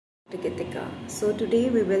Rikitika. So today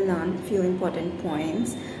we will learn few important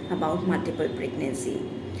points about multiple pregnancy.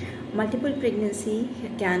 Multiple pregnancy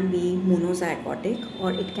can be monozygotic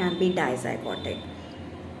or it can be dizygotic.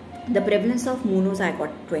 The prevalence of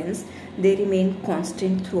monozygotic twins, they remain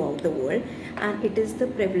constant throughout the world, and it is the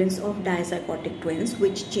prevalence of dizygotic twins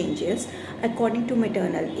which changes according to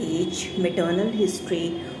maternal age, maternal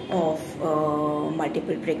history of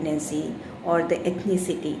multiple pregnancy, or the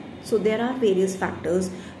ethnicity. So there are various factors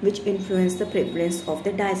which influence the prevalence of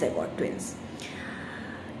the dizygote twins.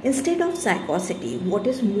 Instead of zygosity, what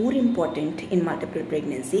is more important in multiple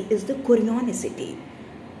pregnancy is the chorionicity.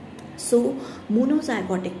 So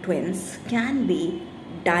monozygotic twins can be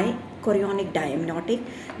dichorionic diamniotic,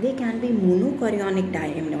 they can be monochorionic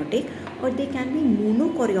diamniotic, or they can be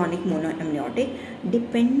monochorionic monoamniotic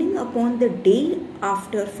depending upon the day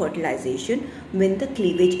after fertilization when the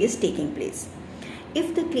cleavage is taking place.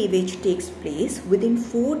 If the cleavage takes place within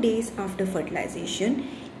 4 days after fertilization,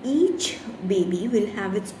 each baby will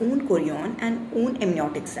have its own chorion and own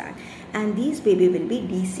amniotic sac, and these baby will be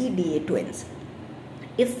DCDA twins.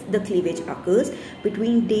 If the cleavage occurs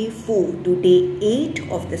between day 4 to day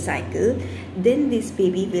 8 of the cycle, then these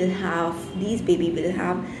baby will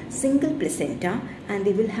have single placenta and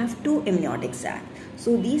they will have 2 amniotic sacs.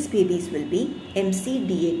 So these babies will be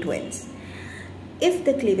MCDA twins. If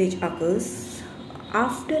the cleavage occurs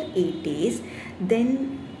after 8 days,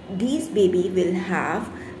 then these baby will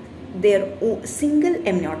have their single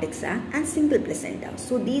amniotic sac and single placenta.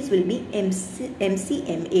 So these will be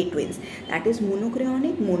MCMA twins, that is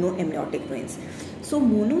monochorionic monoamniotic twins. So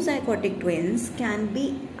monozygotic twins can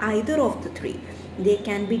be either of the three. They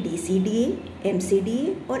can be DCDA,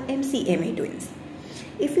 MCDA, or MCMA twins.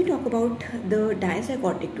 If we talk about the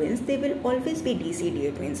dizygotic twins, they will always be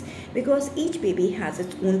DCDA twins because each baby has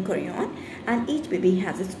its own chorion and each baby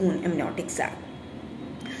has its own amniotic sac.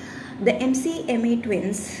 The MCMA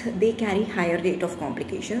twins, they carry higher rate of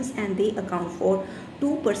complications and they account for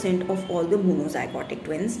 2% of all the monozygotic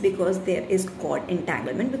twins because there is cord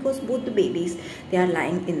entanglement, because both the babies, they are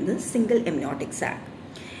lying in the single amniotic sac.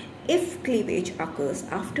 If cleavage occurs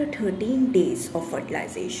after 13 days of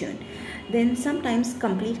fertilization, then sometimes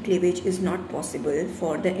complete cleavage is not possible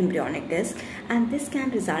for the embryonic disc, and this can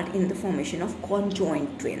result in the formation of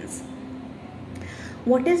conjoined twins.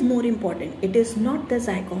 What is more important? It is not the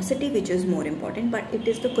zygosity which is more important, but it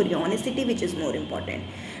is the chorionicity which is more important,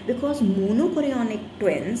 because monochorionic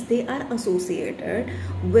twins, they are associated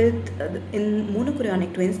with in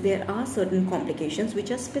monochorionic twins there are certain complications which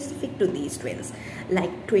are specific to these twins, like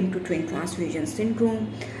twin to twin transfusion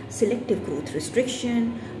syndrome, selective growth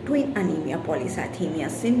restriction, twin anemia polycythemia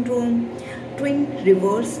syndrome, twin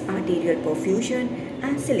reverse arterial perfusion,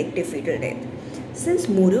 and selective fetal death. Since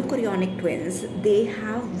monochorionic twins, they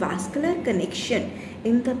have vascular connection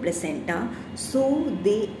in the placenta, so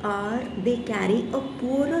they carry a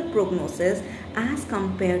poorer prognosis as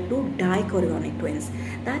compared to dichorionic twins.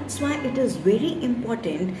 That's why it is very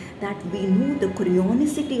important that we know the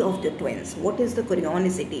chorionicity of the twins. What is the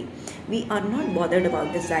chorionicity? We are not bothered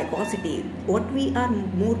about the zygosity. What we are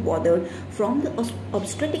more bothered from the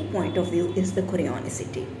obstetric point of view is the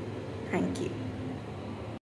chorionicity. Thank you.